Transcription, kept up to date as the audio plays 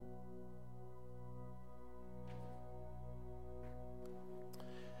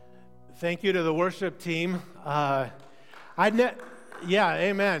Thank you to the worship team. Amen.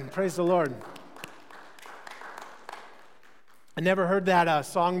 Praise the Lord. I never heard that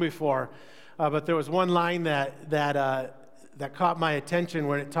song before, but there was one line that caught my attention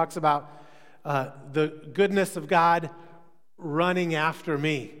when it talks about the goodness of God running after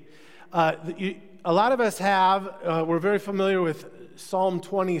me. A lot of us we're very familiar with Psalm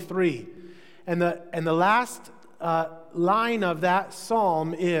 23, and the last line of that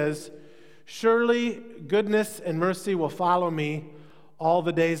psalm is, "Surely goodness and mercy will follow me all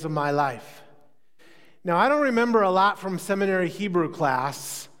the days of my life." Now, I don't remember a lot from seminary Hebrew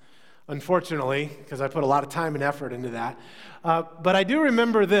class, unfortunately, because I put a lot of time and effort into that. But I do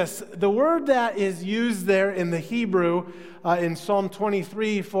remember this. The word that is used there in the Hebrew in Psalm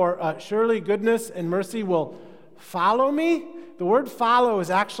 23 for surely goodness and mercy will follow me, the word follow is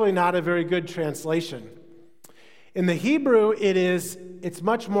actually not a very good translation. In the Hebrew, it's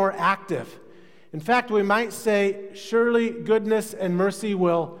much more active. In fact, we might say, surely goodness and mercy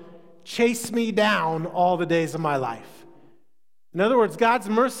will chase me down all the days of my life. In other words, God's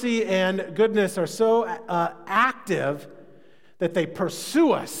mercy and goodness are so active that they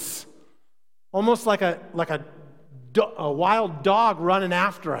pursue us, almost like a wild dog running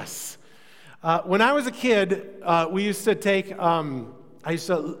after us. When I was a kid, we used to I used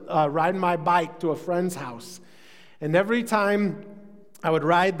to ride my bike to a friend's house. And every time I would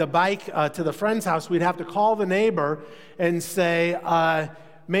ride the bike to the friend's house, we'd have to call the neighbor and say,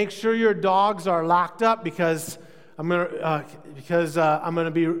 make sure your dogs are locked up because I'm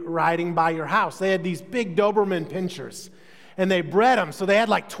gonna be riding by your house. They had these big Doberman pinschers, and they bred them, so they had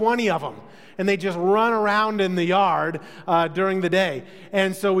like 20 of them, and they just run around in the yard during the day.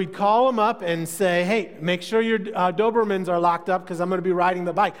 And so we'd call them up and say, hey, make sure your Dobermans are locked up because I'm gonna be riding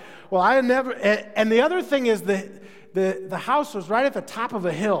the bike. Well, and the other thing is the house was right at the top of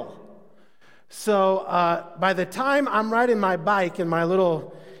a hill. So by the time I'm riding my bike in my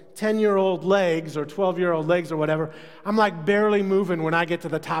little 10-year-old legs or 12-year-old legs or whatever, I'm like barely moving when I get to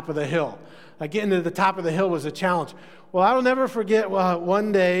the top of the hill. Like getting to the top of the hill was a challenge. Well, I will never forget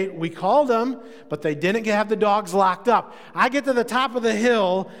one day we called them, but they didn't have the dogs locked up. I get to the top of the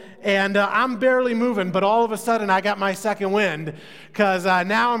hill, and I'm barely moving, but all of a sudden I got my second wind because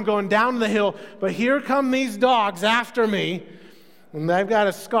now I'm going down the hill, but here come these dogs after me, and I've got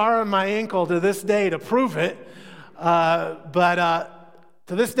a scar on my ankle to this day to prove it, but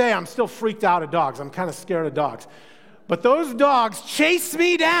to this day I'm still freaked out of dogs. I'm kind of scared of dogs. But those dogs chase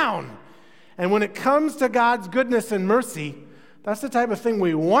me down. And when it comes to God's goodness and mercy, that's the type of thing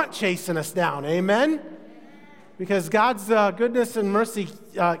we want chasing us down. Amen? Because God's goodness and mercy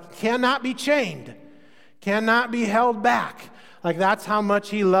cannot be chained, cannot be held back. Like that's how much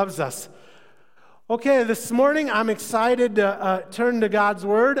He loves us. Okay, this morning I'm excited to turn to God's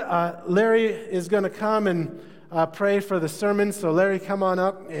Word. Larry is going to come and pray for the sermon. So Larry, come on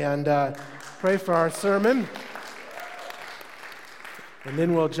up and pray for our sermon. And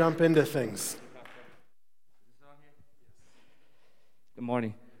then we'll jump into things. Good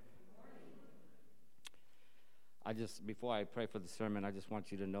morning. Before I pray for the sermon, I just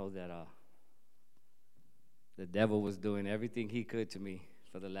want you to know that the devil was doing everything he could to me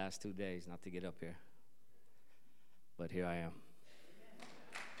for the last 2 days not to get up here. But here I am.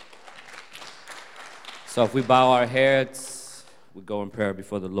 So if we bow our heads, we go in prayer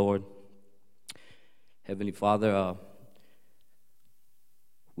before the Lord. Heavenly Father,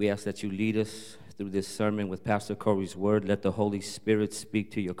 we ask that you lead us through this sermon with Pastor Corey's word. Let the Holy Spirit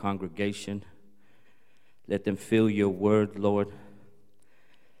speak to your congregation. Let them feel your word, Lord.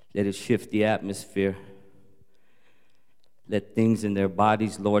 Let it shift the atmosphere. Let things in their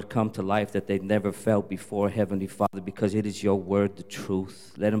bodies, Lord, come to life that they've never felt before, Heavenly Father, because it is your word, the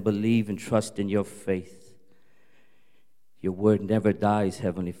truth. Let them believe and trust in your faith. Your word never dies,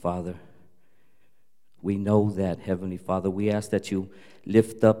 Heavenly Father. We know that, Heavenly Father. We ask that you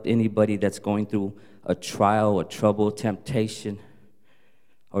lift up anybody that's going through a trial, a trouble, temptation,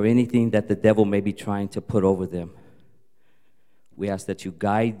 or anything that the devil may be trying to put over them. We ask that you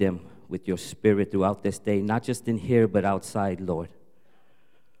guide them with your spirit throughout this day, not just in here, but outside, Lord.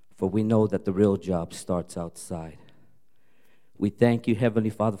 For we know that the real job starts outside. We thank you, Heavenly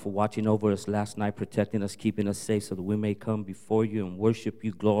Father, for watching over us last night, protecting us, keeping us safe so that we may come before you and worship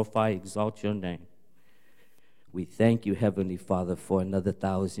you, glorify, exalt your name. We thank you, Heavenly Father, for another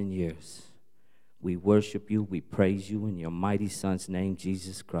 1,000 years. We worship you, we praise you in your mighty Son's name,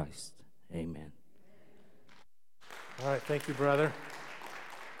 Jesus Christ. Amen. All right, thank you, brother.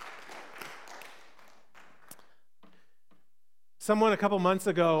 Someone a couple months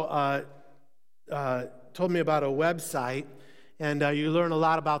ago told me about a website, And you learn a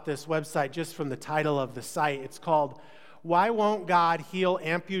lot about this website just from the title of the site. It's called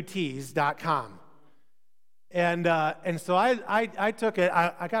whywon'tgodhealamputees.com. And so I took it.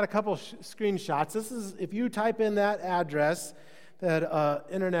 I got a couple screenshots. This is, if you type in that address, that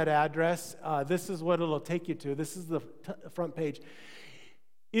internet address, this is what it'll take you to. This is the front page.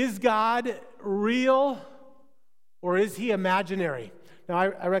 Is God real or is he imaginary? Now,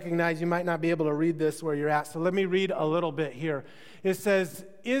 I recognize you might not be able to read this where you're at, so let me read a little bit here. It says,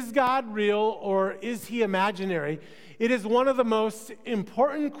 is God real or is he imaginary? It is one of the most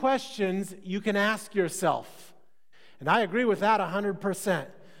important questions you can ask yourself. And I agree with that 100%.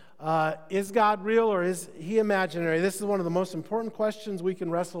 Is God real or is he imaginary? This is one of the most important questions we can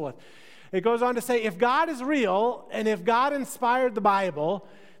wrestle with. It goes on to say, if God is real and if God inspired the Bible,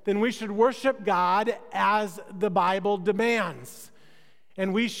 then we should worship God as the Bible demands.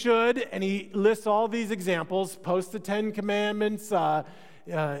 And we should, and he lists all these examples, post the 10 Commandments, put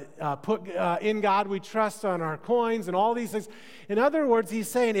in God we trust on our coins, and all these things. In other words, he's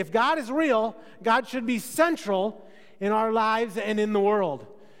saying if God is real, God should be central in our lives and in the world.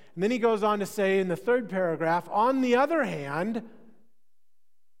 And then he goes on to say in the third paragraph, on the other hand,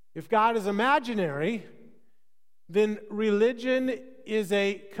 if God is imaginary, then religion is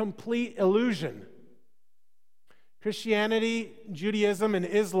a complete illusion. Christianity, Judaism, and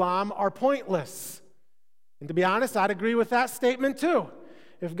Islam are pointless. And to be honest, I'd agree with that statement too.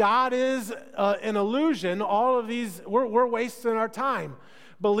 If God is an illusion, all of these, we're wasting our time.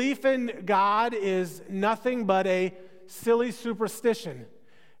 Belief in God is nothing but a silly superstition.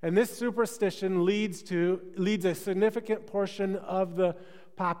 And this superstition leads a significant portion of the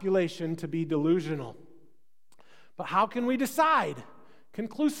population to be delusional. But how can we decide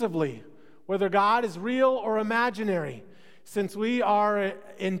conclusively whether God is real or imaginary? Since we are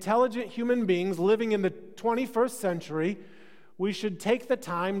intelligent human beings living in the 21st century, we should take the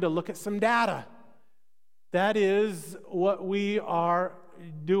time to look at some data. That is what we are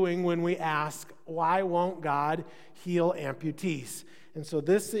doing when we ask, why won't God heal amputees? And so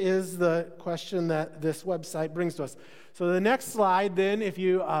this is the question that this website brings to us. So the next slide, then, if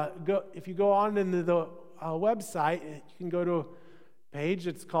you go on into the website, you can go to a page.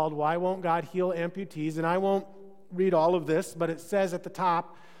 It's called Why Won't God Heal Amputees? And I won't read all of this, but it says at the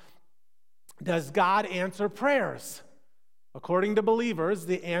top, does God answer prayers? According to believers,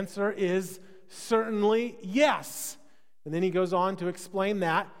 the answer is certainly yes. And then he goes on to explain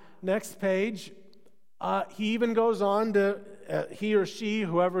that. Next page, he even goes on to, he or she,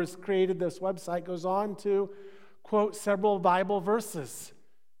 whoever's created this website, goes on to quote several Bible verses.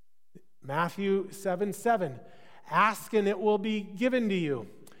 Matthew 7:7, ask and it will be given to you.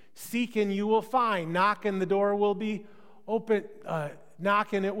 Seek and you will find. Knock and the door will be open.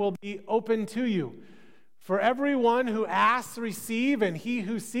 Knock and it will be open to you. For everyone who asks, receive, and he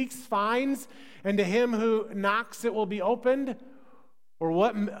who seeks, finds, and to him who knocks, it will be opened. Or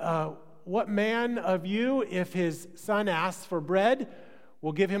what man of you, if his son asks for bread,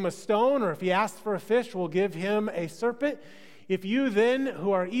 will give him a stone? Or if he asks for a fish, will give him a serpent? If you then,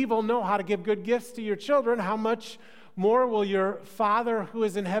 who are evil, know how to give good gifts to your children, how much more will your Father who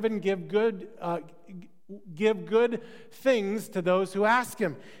is in heaven give good things to those who ask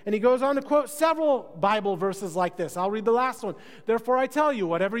him? And he goes on to quote several Bible verses like this. I'll read the last one. Therefore I tell you,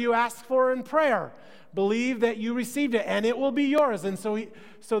 whatever you ask for in prayer, believe that you received it, and it will be yours. And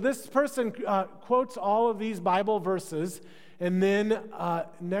so this person quotes all of these Bible verses, and then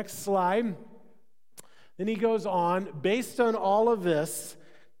next slide. Then he goes on, based on all of this,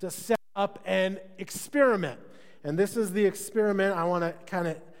 to set up an experiment. And this is the experiment I want to kind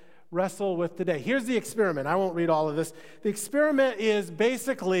of wrestle with today. Here's the experiment. I won't read all of this. The experiment is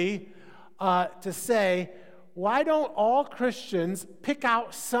basically to say, why don't all Christians pick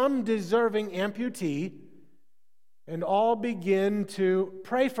out some deserving amputee and all begin to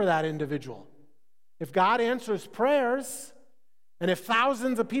pray for that individual? If God answers prayers, and if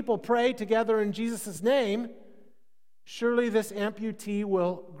thousands of people pray together in Jesus' name, surely this amputee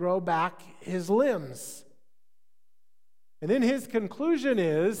will grow back his limbs. And then his conclusion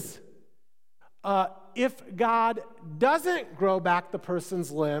is, if God doesn't grow back the person's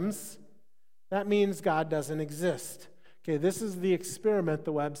limbs, that means God doesn't exist. Okay, this is the experiment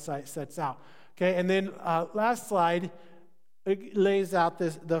the website sets out. Okay, and then last slide, it lays out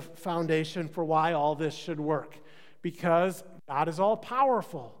the foundation for why all this should work. Because God is all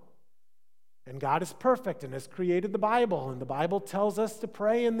powerful, and God is perfect and has created the Bible, and the Bible tells us to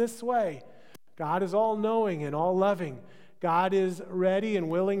pray in this way. God is all knowing and all loving. God is ready and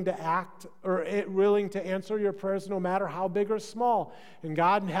willing to act or willing to answer your prayers no matter how big or small. And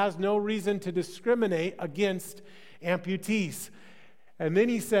God has no reason to discriminate against amputees. And then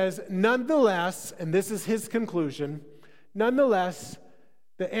he says, nonetheless, and this is his conclusion, nonetheless,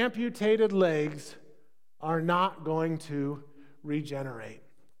 the amputated legs are not going to regenerate.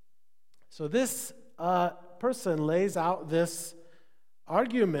 So this person lays out this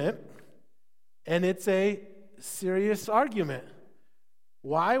argument, and it's a serious argument.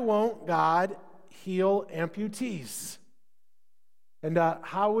 Why won't God heal amputees? And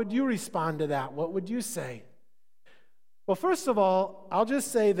how would you respond to that? What would you say? Well, first of all, I'll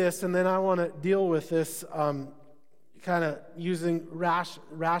just say this, and then I want to deal with this kind of using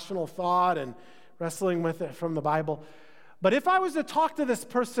rational thought and wrestling with it from the Bible. But if I was to talk to this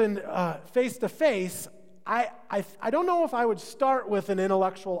person face to face, I don't know if I would start with an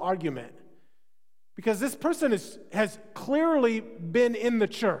intellectual argument, because this person has clearly been in the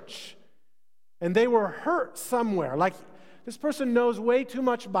church and they were hurt somewhere. Like, this person knows way too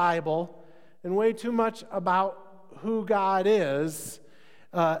much Bible and way too much about who God is.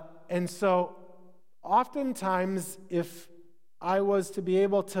 And so oftentimes, if I was to be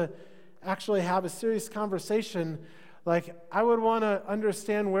able to actually have a serious conversation, like, I would want to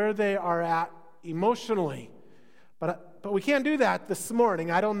understand where they are at emotionally. But we can't do that this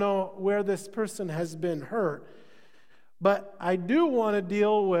morning. I don't know where this person has been hurt. But I do want to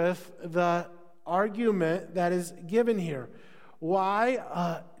deal with the argument that is given here.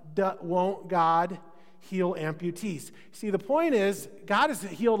 Why won't God heal amputees? See, the point is, God has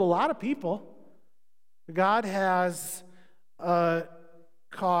healed a lot of people. God has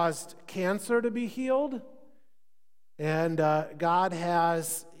caused cancer to be healed. And God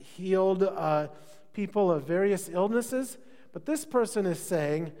has healed people of various illnesses. But this person is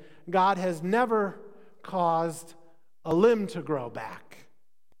saying God has never caused a limb to grow back.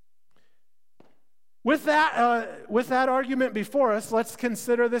 With that argument before us, let's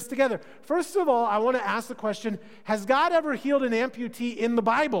consider this together. First of all, I want to ask the question, has God ever healed an amputee in the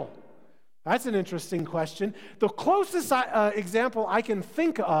Bible? That's an interesting question. The closest example I can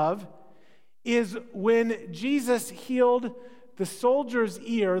think of is when Jesus healed the soldier's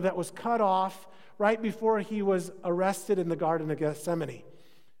ear that was cut off right before he was arrested in the Garden of Gethsemane.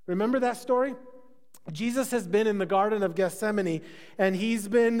 Remember that story? Jesus has been in the Garden of Gethsemane, and he's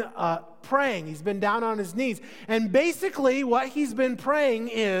been praying. He's been down on his knees. And basically what he's been praying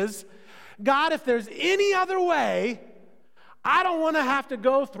is, God, if there's any other way, I don't want to have to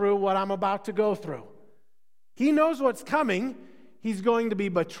go through what I'm about to go through. He knows what's coming. He's going to be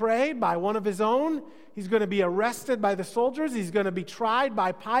betrayed by one of his own. He's going to be arrested by the soldiers. He's going to be tried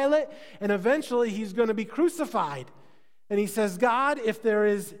by Pilate. And eventually he's going to be crucified. And he says, God, if there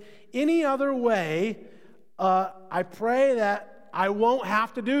is any other way, I pray that I won't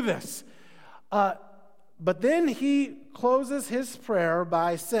have to do this. But then he closes his prayer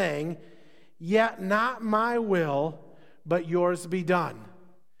by saying, yet not my will, but yours be done.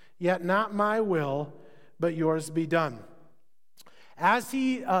 Yet not my will, but yours be done. As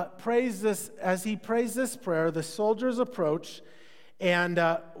he prays this prayer, the soldiers approach, and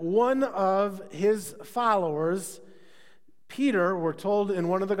one of his followers, Peter, we're told in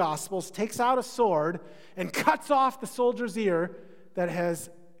one of the Gospels, takes out a sword and cuts off the soldier's ear that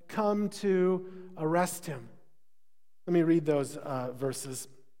has come to arrest him. Let me read those verses.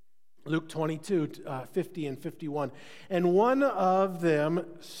 Luke 22, 50 and 51. And one of them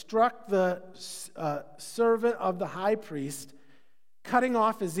struck the servant of the high priest, cutting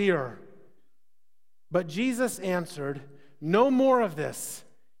off his ear. But Jesus answered, no more of this.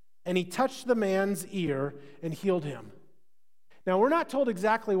 And he touched the man's ear and healed him. Now, we're not told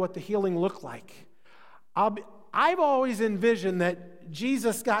exactly what the healing looked like. I've always envisioned that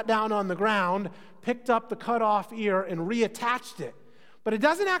Jesus got down on the ground, picked up the cut off ear, and reattached it. But it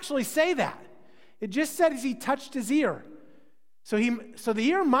doesn't actually say that. It just says he touched his ear. So the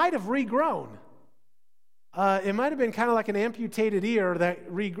ear might have regrown. It might have been kind of like an amputated ear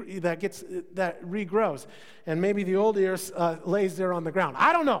that regrows. And maybe the old ear lays there on the ground.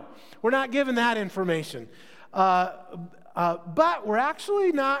 I don't know. We're not given that information. But we're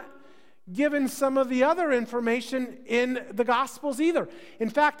actually not given some of the other information in the Gospels either. In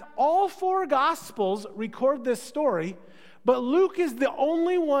fact, all four Gospels record this story, but Luke is the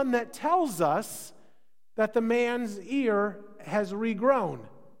only one that tells us that the man's ear has regrown.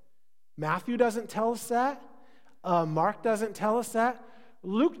 Matthew doesn't tell us that. Mark doesn't tell us that.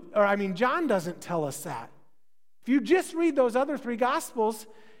 John doesn't tell us that. If you just read those other three Gospels,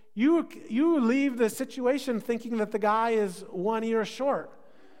 you leave the situation thinking that the guy is one ear short,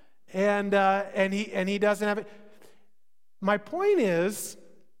 and he doesn't have it. My point is,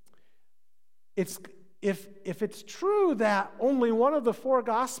 if it's true that only one of the four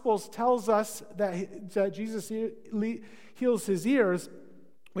Gospels tells us that Jesus heals his ears,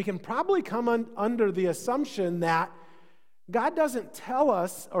 we can probably come under the assumption that God doesn't tell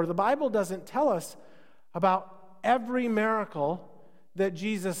us, or the Bible doesn't tell us, about every miracle that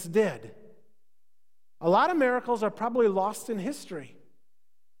Jesus did. A lot of miracles are probably lost in history.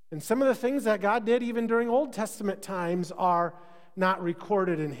 And some of the things that God did even during Old Testament times are not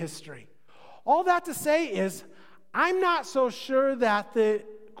recorded in history. All that to say is, I'm not so sure that the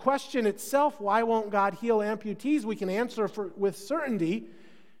question itself, why won't God heal amputees, we can answer with certainty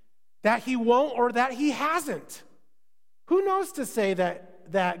that he won't or that he hasn't. Who knows to say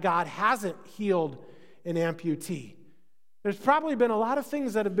that God hasn't healed an amputee? There's probably been a lot of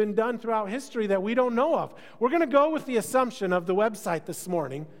things that have been done throughout history that we don't know of. We're going to go with the assumption of the website this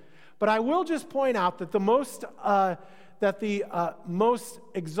morning, but I will just point out that the most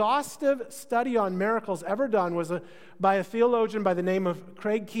exhaustive study on miracles ever done was by a theologian by the name of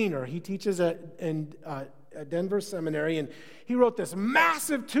Craig Keener. He teaches at Denver Seminary, and he wrote this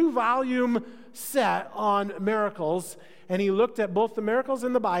massive 2-volume set on miracles, and he looked at both the miracles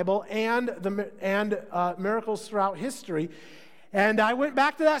in the Bible and miracles throughout history. And I went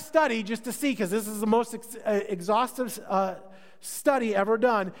back to that study just to see, because this is the most exhaustive study ever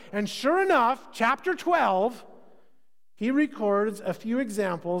done. And sure enough, chapter 12, he records a few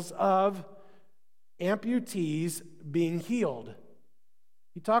examples of amputees being healed.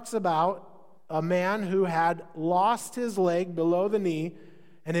 He talks about a man who had lost his leg below the knee,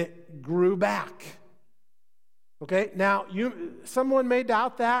 and it grew back. Okay, now someone may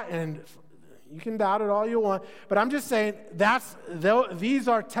doubt that, and you can doubt it all you want, but I'm just saying these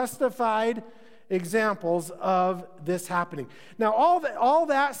are testified examples of this happening. Now, all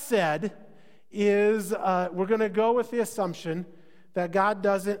that said is we're going to go with the assumption that God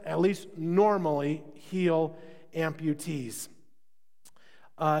doesn't, at least normally, heal amputees.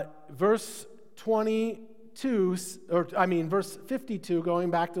 Verse 52,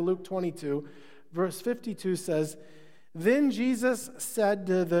 going back to Luke 22, verse 52 says, "Then Jesus said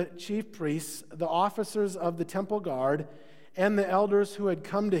to the chief priests, the officers of the temple guard, and the elders who had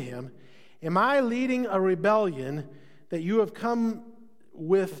come to him, 'Am I leading a rebellion that you have come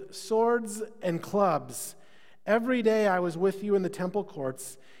with swords and clubs? Every day I was with you in the temple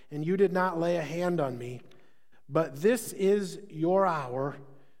courts, and you did not lay a hand on me. But this is your hour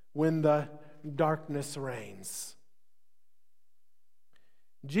when the darkness reigns.'"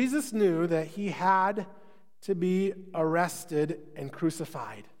 Jesus knew that he had to be arrested and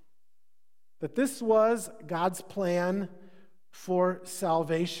crucified, that this was God's plan for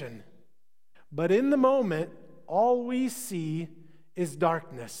salvation. But in the moment, all we see is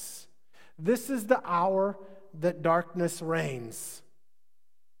darkness. This is the hour that darkness reigns.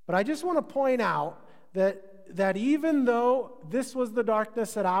 But I just want to point out that even though this was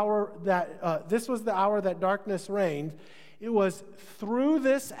the hour that darkness reigned, it was through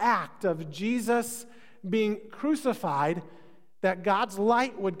this act of Jesus being crucified that God's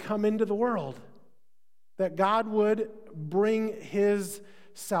light would come into the world, that God would bring his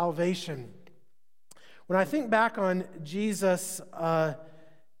salvation. When I think back on Jesus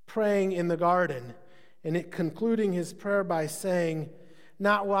praying in the garden, and it concluding his prayer by saying,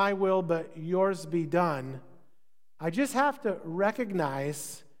 "Not my will, but yours be done," I just have to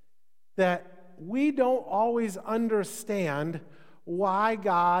recognize that we don't always understand why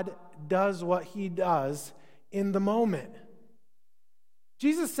God does what he does in the moment.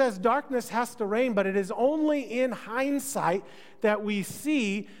 Jesus says darkness has to reign, but it is only in hindsight that we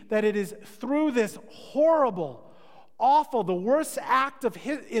see that it is through this horrible, awful, the worst act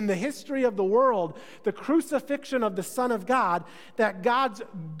in the history of the world, the crucifixion of the Son of God, that God's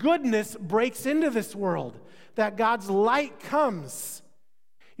goodness breaks into this world, that God's light comes.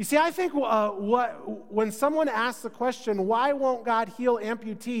 You see, I think when someone asks the question, why won't God heal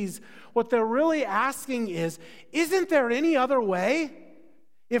amputees, what they're really asking is, isn't there any other way?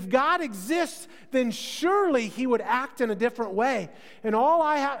 If God exists, then surely he would act in a different way. And all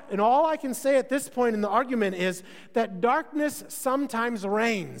I can say at this point in the argument is that darkness sometimes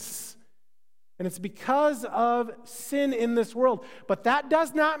reigns. And it's because of sin in this world. But that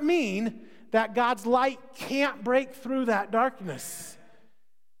does not mean that God's light can't break through that darkness.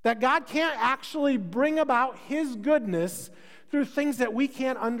 That God can't actually bring about his goodness through things that we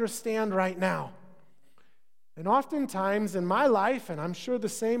can't understand right now. And oftentimes in my life, and I'm sure the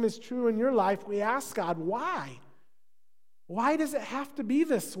same is true in your life, we ask God, why? Why does it have to be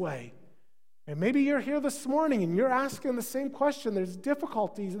this way? And maybe you're here this morning and you're asking the same question. There's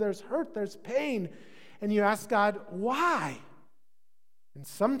difficulties, there's hurt, there's pain. and you ask God, why? And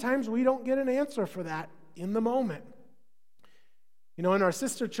sometimes we don't get an answer for that in the moment. You know, in our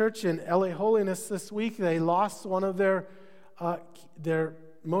sister church in LA Holiness this week, they lost one of their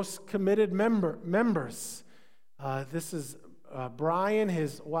most committed members. This is Brian.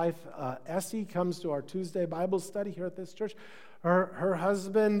 His wife Essie comes to our Tuesday Bible study here at this church. Her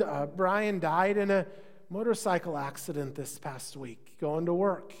husband Brian died in a motorcycle accident this past week, going to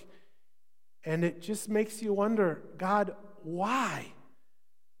work. And it just makes you wonder, God, why?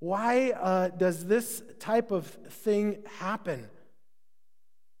 Why does this type of thing happen?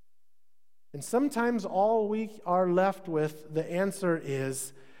 And sometimes all we are left with, the answer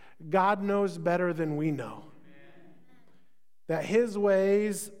is, God knows better than we know. That his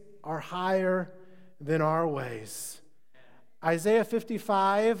ways are higher than our ways. Isaiah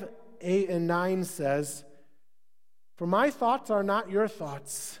 55, 8 and 9 says, "For my thoughts are not your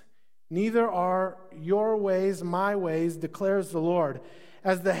thoughts, neither are your ways my ways, declares the Lord.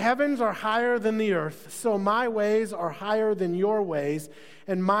 As the heavens are higher than the earth, so my ways are higher than your ways,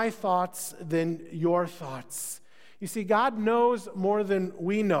 and my thoughts than your thoughts." You see, God knows more than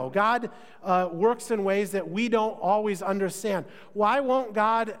we know. God works in ways that we don't always understand. Why won't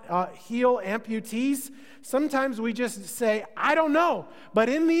God heal amputees? Sometimes we just say, I don't know. But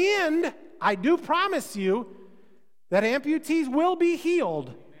in the end, I do promise you that amputees will be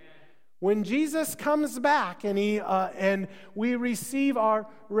healed. When Jesus comes back and we receive our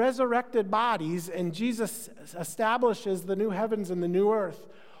resurrected bodies and Jesus establishes the new heavens and the new earth,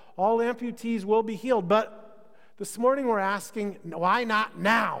 all amputees will be healed. But this morning we're asking, why not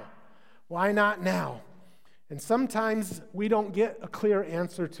now? Why not now? And sometimes we don't get a clear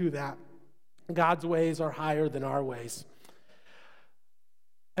answer to that. God's ways are higher than our ways.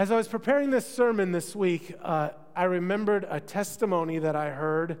 As I was preparing this sermon this week, I remembered a testimony that I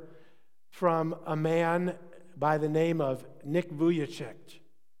heard from a man by the name of Nick Vujicic.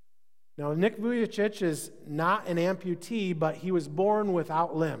 Now, Nick Vujicic is not an amputee, but he was born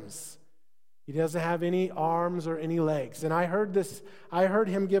without limbs. He doesn't have any arms or any legs. And I heard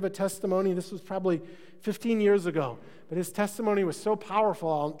him give a testimony. This was probably 15 years ago. But his testimony was so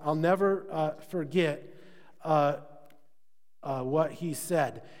powerful, I'll never forget what he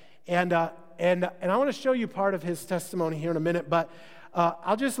said. And I want to show you part of his testimony here in a minute, but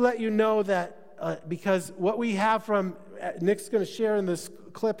I'll just let you know that because what we have from Nick's going to share in this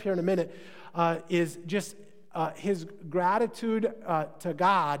clip here in a minute is just his gratitude to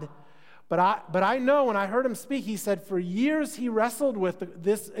God. But I know when I heard him speak, he said for years he wrestled with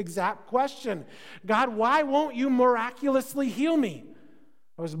this exact question. God, why won't you miraculously heal me?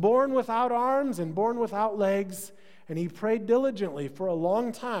 I was born without arms and born without legs, and he prayed diligently for a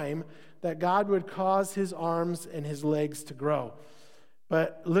long time that God would cause his arms and his legs to grow.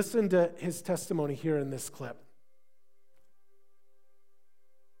 But listen to his testimony here in this clip.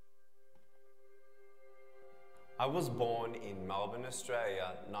 I was born in Melbourne,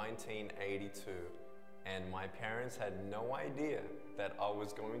 Australia, 1982, and my parents had no idea that I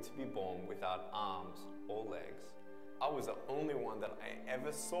was going to be born without arms or legs. I was the only one that I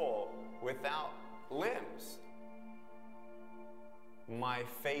ever saw without limbs. My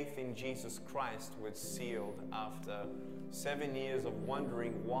faith in Jesus Christ was sealed after 7 years of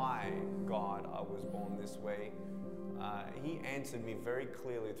wondering why, God, I was born this way. He answered me very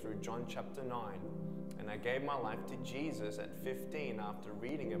clearly through John chapter 9. And I gave my life to Jesus at 15 after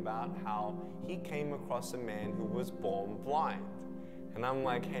reading about how he came across a man who was born blind. And I'm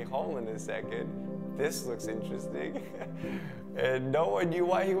like, hey, hold on a second. This looks interesting. And no one knew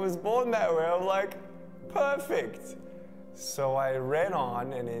why he was born that way. I'm like, perfect. So I read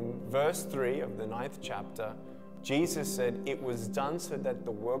on, and in verse 3 of the 9th chapter, Jesus said, it was done so that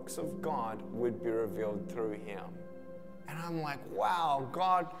the works of God would be revealed through him. And I'm like, wow,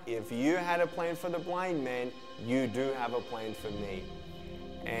 God, if you had a plan for the blind man, you do have a plan for me.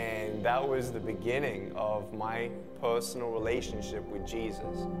 And that was the beginning of my personal relationship with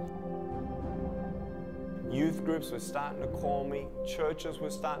Jesus. Youth groups were starting to call me, churches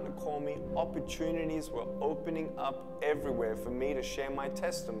were starting to call me, opportunities were opening up everywhere for me to share my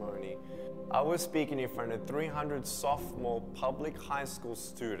testimony. I was speaking in front of 300 sophomore public high school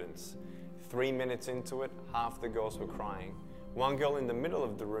students. 3 minutes into it, half the girls were crying. One girl in the middle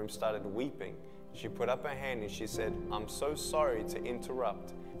of the room started weeping. She put up her hand and she said, I'm so sorry to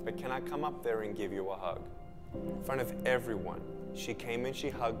interrupt, but can I come up there and give you a hug? In front of everyone, she came and she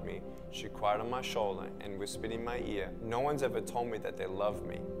hugged me. She cried on my shoulder and whispered in my ear, no one's ever told me that they love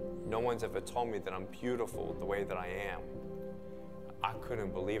me. No one's ever told me that I'm beautiful the way that I am. I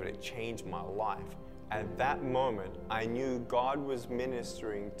couldn't believe it. It changed my life. At that moment, I knew God was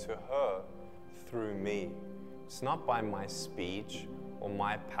ministering to her through me. It's not by my speech or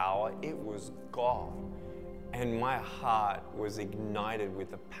my power, it was God. And my heart was ignited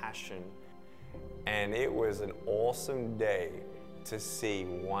with a passion. And it was an awesome day to see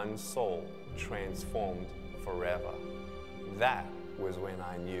one soul transformed forever. That was when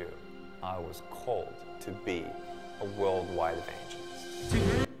I knew I was called to be a worldwide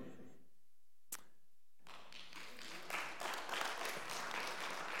evangelist.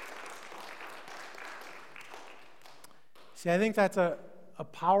 See, I think that's a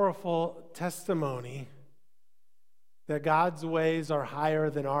powerful testimony that God's ways are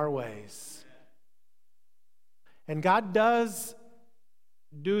higher than our ways. And God does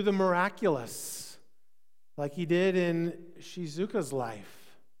do the miraculous, like he did in Shizuka's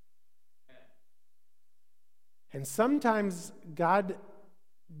life. And sometimes God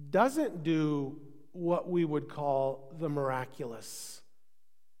doesn't do what we would call the miraculous,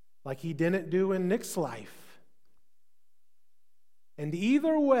 like he didn't do in Nick's life. And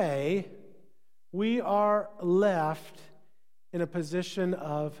either way, we are left in a position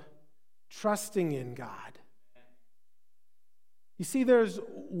of trusting in God. You see, there's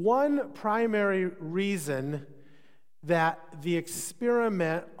one primary reason that the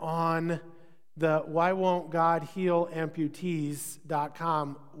experiment on the Why Won't God Heal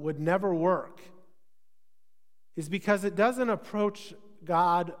Amputees.com would never work, is because it doesn't approach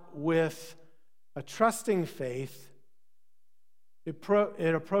God with a trusting faith.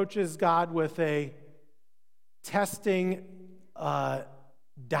 It approaches God with a testing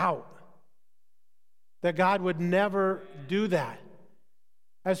doubt that God would never do that.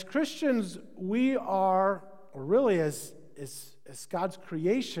 As Christians, we are, or really as God's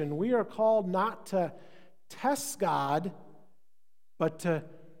creation, we are called not to test God, but to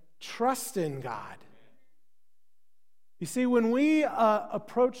trust in God. You see, when we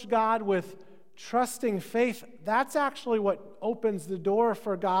approach God with trusting faith, that's actually what opens the door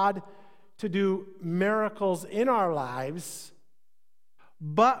for God to do miracles in our lives.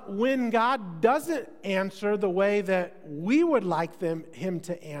 But when God doesn't answer the way that we would like him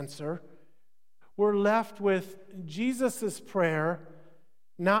to answer, we're left with Jesus' prayer,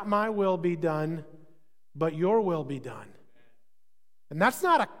 not my will be done, but your will be done. And that's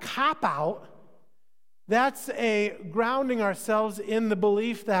not a cop-out. That's a grounding ourselves in the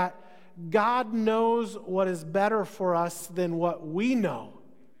belief that God knows what is better for us than what we know.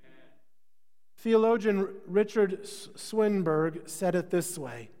 Theologian Richard Swinburne said it this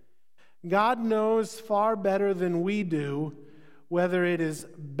way: God knows far better than we do whether it is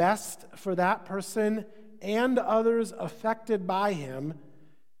best for that person and others affected by him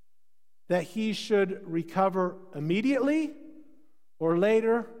that he should recover immediately or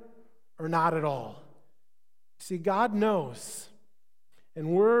later or not at all. See, God knows.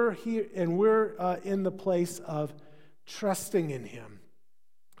 And we're here, and we're in the place of trusting in him.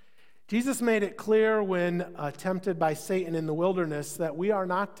 Jesus made it clear when tempted by Satan in the wilderness that we are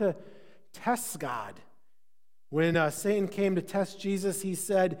not to test God. When Satan came to test Jesus, he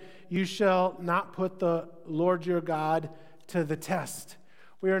said, "You shall not put the Lord your God to the test."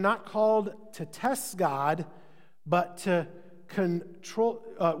 We are not called to test God, but to control.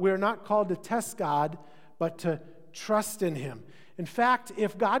 We are not called to test God, but to trust in him. In fact,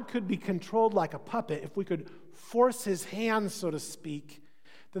 if God could be controlled like a puppet, if we could force his hands, so to speak,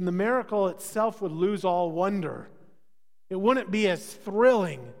 then the miracle itself would lose all wonder. It wouldn't be as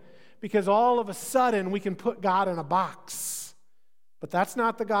thrilling because all of a sudden we can put God in a box. But that's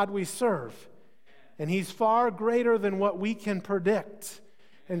not the God we serve. And he's far greater than what we can predict.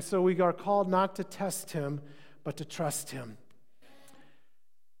 And so we are called not to test him, but to trust him.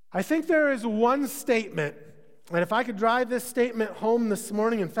 I think there is one statement, and if I could drive this statement home this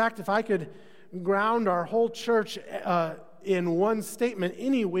morning, in fact, if I could ground our whole church in one statement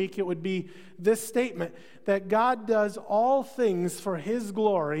any week, it would be this statement, that God does all things for his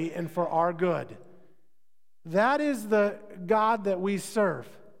glory and for our good. That is the God that we serve.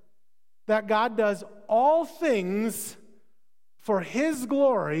 That God does all things for his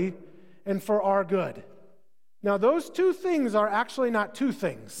glory and for our good. Now, those two things are actually not two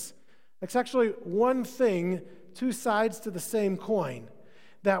things. It's actually one thing, two sides to the same coin.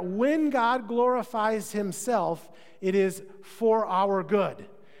 That when God glorifies himself, it is for our good.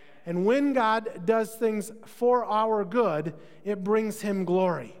 And when God does things for our good, it brings him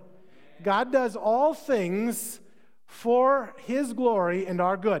glory. God does all things for his glory and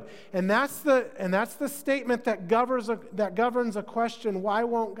our good. And that's the statement that governs a question: why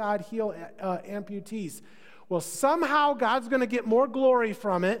won't God heal amputees? Well, somehow God's going to get more glory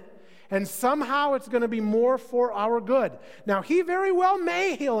from it, and somehow it's going to be more for our good. Now, he very well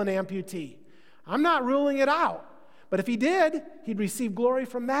may heal an amputee. I'm not ruling it out. But if he did, he'd receive glory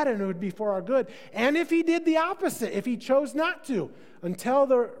from that, and it would be for our good. And if he did the opposite, if he chose not to, until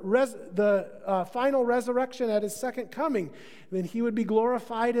the final resurrection at his second coming, then he would be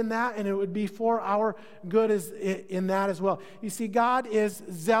glorified in that, and it would be for our good in that as well. You see, God is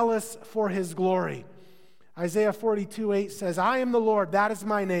zealous for his glory. Isaiah 42:8 says, I am the Lord, that is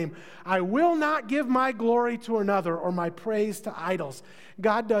my name. I will not give my glory to another or my praise to idols.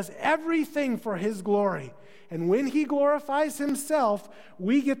 God does everything for his glory. And when he glorifies himself,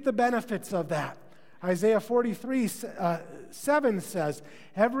 we get the benefits of that. Isaiah 43:7 says,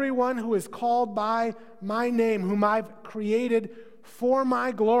 everyone who is called by my name, whom I've created for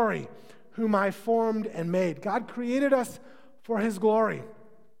my glory, whom I formed and made. God created us for his glory.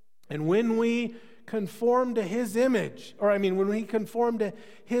 And when we conform to his image, when we conform to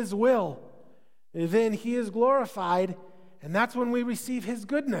his will, then he is glorified, and that's when we receive his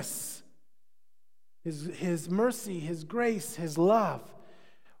goodness. His mercy, his grace, his love.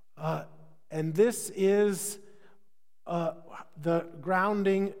 And this is the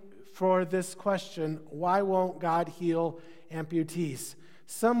grounding for this question, why won't God heal amputees?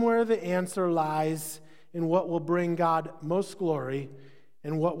 Somewhere the answer lies in what will bring God most glory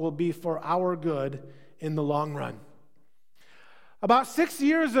and what will be for our good in the long run. About 6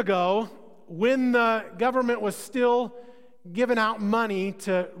 years ago, when the government was still giving out money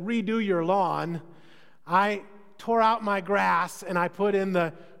to redo your lawn, I tore out my grass and I put in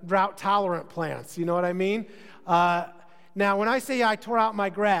the drought-tolerant plants. You know what I mean? Now, when I say I tore out my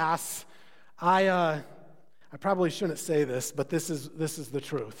grass, I probably shouldn't say this, but this is the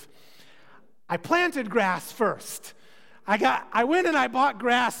truth. I planted grass first. I went and I bought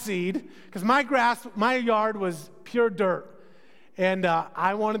grass seed because my yard was pure dirt, and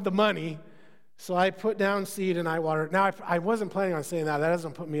I wanted the money. So I put down seed and I watered. Now, I wasn't planning on saying that. That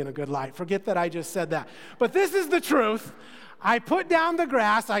doesn't put me in a good light. Forget that I just said that. But this is the truth. I put down the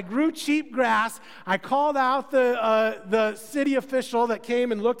grass. I grew cheap grass. I called out the city official that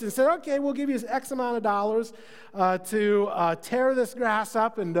came and looked and said, okay, we'll give you X amount of dollars to tear this grass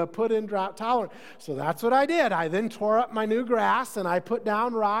up and to put in drought tolerant. So that's what I did. I then tore up my new grass and I put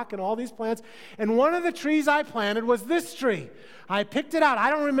down rock and all these plants. And one of the trees I planted was this tree. I picked it out. I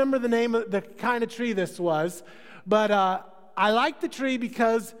don't remember the name of the kind of tree this was, but I like the tree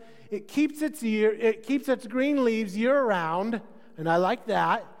because it keeps its green leaves year-round, and I like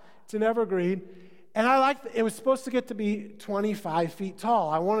that. It's an evergreen. And it was supposed to get to be 25 feet tall.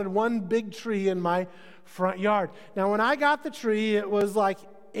 I wanted one big tree in my front yard. Now, when I got the tree, it was like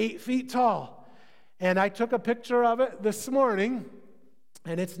 8 feet tall. And I took a picture of it this morning,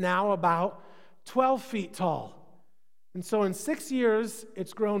 and it's now about 12 feet tall. And so in 6 years,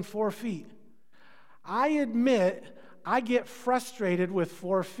 it's grown 4 feet. I admit I get frustrated with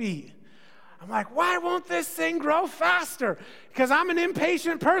 4 feet. I'm like, why won't this thing grow faster? Because I'm an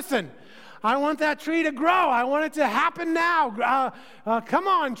impatient person. I want that tree to grow. I want it to happen now. Come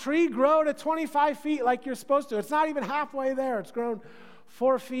on, tree, grow to 25 feet like you're supposed to. It's not even halfway there. It's grown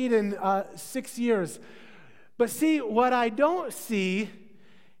 4 feet in 6 years. But see, what I don't see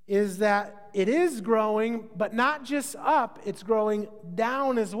is that it is growing, but not just up, it's growing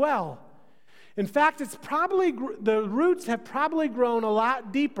down as well. In fact, the roots have probably grown a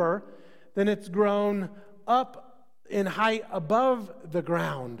lot deeper than it's grown up in height above the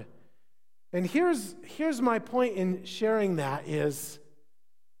ground. And here's my point in sharing that is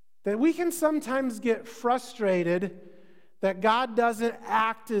that we can sometimes get frustrated that God doesn't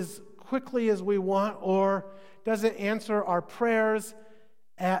act as quickly as we want or doesn't answer our prayers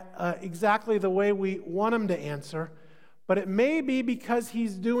at exactly the way we want him to answer, but it may be because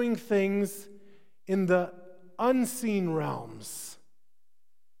he's doing things in the unseen realms.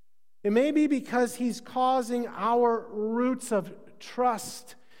 It may be because he's causing our roots of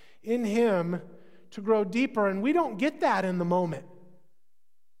trust in him to grow deeper, and we don't get that in the moment.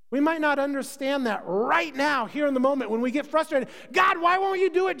 We might not understand that right now, here in the moment, when we get frustrated. God, why won't you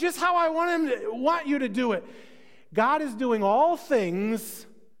do it just how I want you to do it? God is doing all things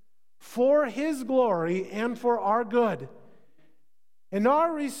for his glory and for our good. And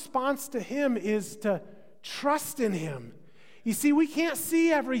our response to him is to trust in him. You see, we can't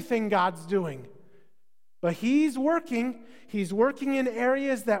see everything God's doing, but he's working. He's working in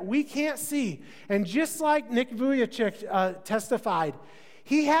areas that we can't see. And just like Nick Vujicic testified,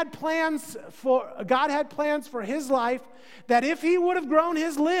 God had plans for his life that if he would have grown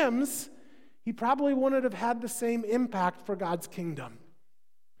his limbs, he probably wouldn't have had the same impact for God's kingdom.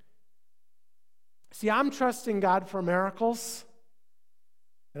 See, I'm trusting God for miracles,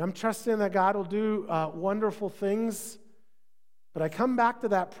 and I'm trusting that God will do wonderful things. But I come back to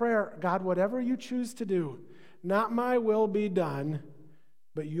that prayer, God, whatever you choose to do, not my will be done,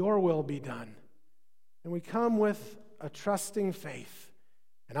 but your will be done. And we come with a trusting faith.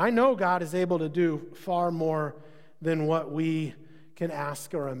 And I know God is able to do far more than what we can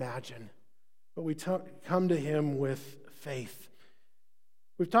ask or imagine. But we come to him with faith.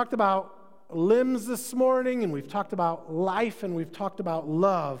 We've talked about limbs this morning, and we've talked about life, and we've talked about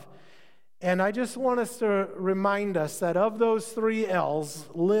love. And I just want us to remind us that of those three L's,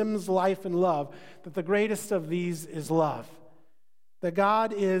 limbs, life, and love, that the greatest of these is love. That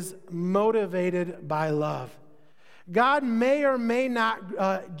God is motivated by love. God may or may not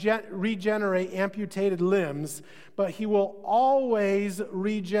regenerate amputated limbs, but he will always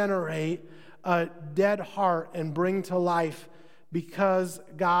regenerate a dead heart and bring to life, because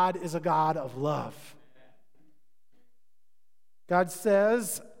God is a God of love. God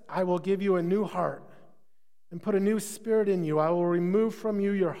says, I will give you a new heart and put a new spirit in you. I will remove from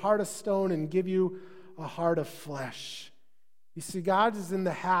you your heart of stone and give you a heart of flesh. You see, God is in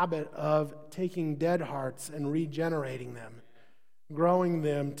the habit of taking dead hearts and regenerating them, growing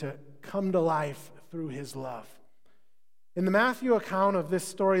them to come to life through his love. In the Matthew account of this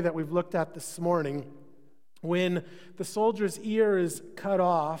story that we've looked at this morning, when the soldier's ear is cut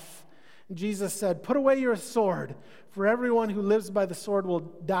off, Jesus said, put away your sword, for everyone who lives by the sword will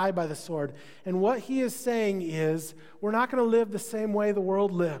die by the sword. And what he is saying is, we're not going to live the same way the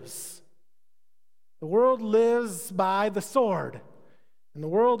world lives. The world lives by the sword, and the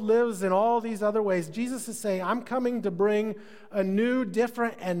world lives in all these other ways. Jesus is saying, I'm coming to bring a new,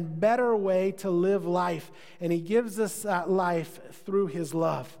 different, and better way to live life, and he gives us that life through his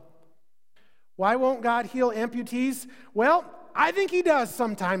love. Why won't God heal amputees? Well, I think he does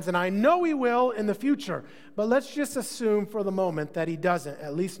sometimes, and I know he will in the future. But let's just assume for the moment that he doesn't,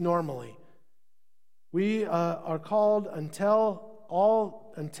 at least normally. We are called until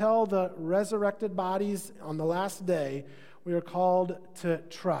the resurrected bodies on the last day, we are called to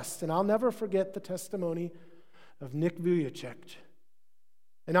trust. And I'll never forget the testimony of Nick Vujicic.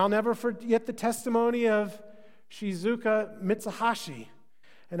 And I'll never forget the testimony of Shizuka Mitsuhashi.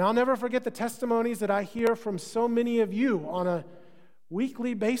 And I'll never forget the testimonies that I hear from so many of you on a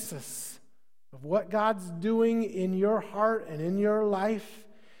weekly basis of what God's doing in your heart and in your life,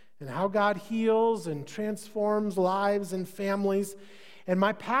 and how God heals and transforms lives and families. And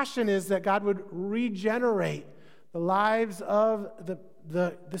my passion is that God would regenerate the lives of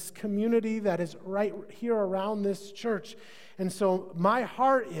this community that is right here around this church. And so my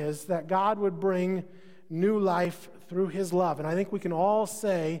heart is that God would bring new life through his love. And I think we can all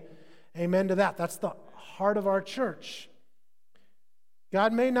say amen to that. That's the heart of our church.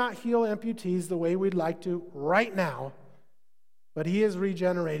 God may not heal amputees the way we'd like to right now, but he is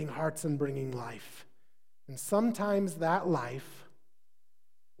regenerating hearts and bringing life. And sometimes that life,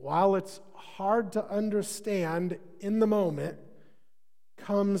 while it's hard to understand in the moment,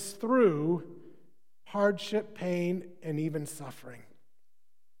 comes through hardship, pain, and even suffering.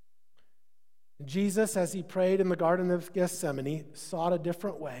 Jesus, as he prayed in the Garden of Gethsemane, sought a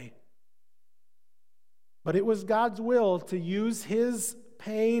different way. But it was God's will to use his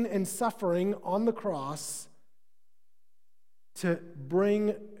pain and suffering on the cross to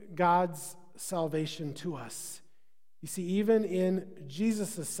bring God's salvation to us. You see, even in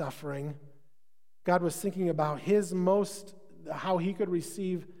Jesus' suffering, God was thinking about how he could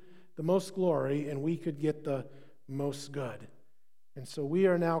receive the most glory and we could get the most good. And so we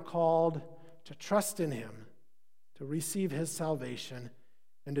are now called to trust in him, to receive his salvation,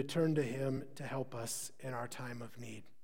 and to turn to him to help us in our time of need.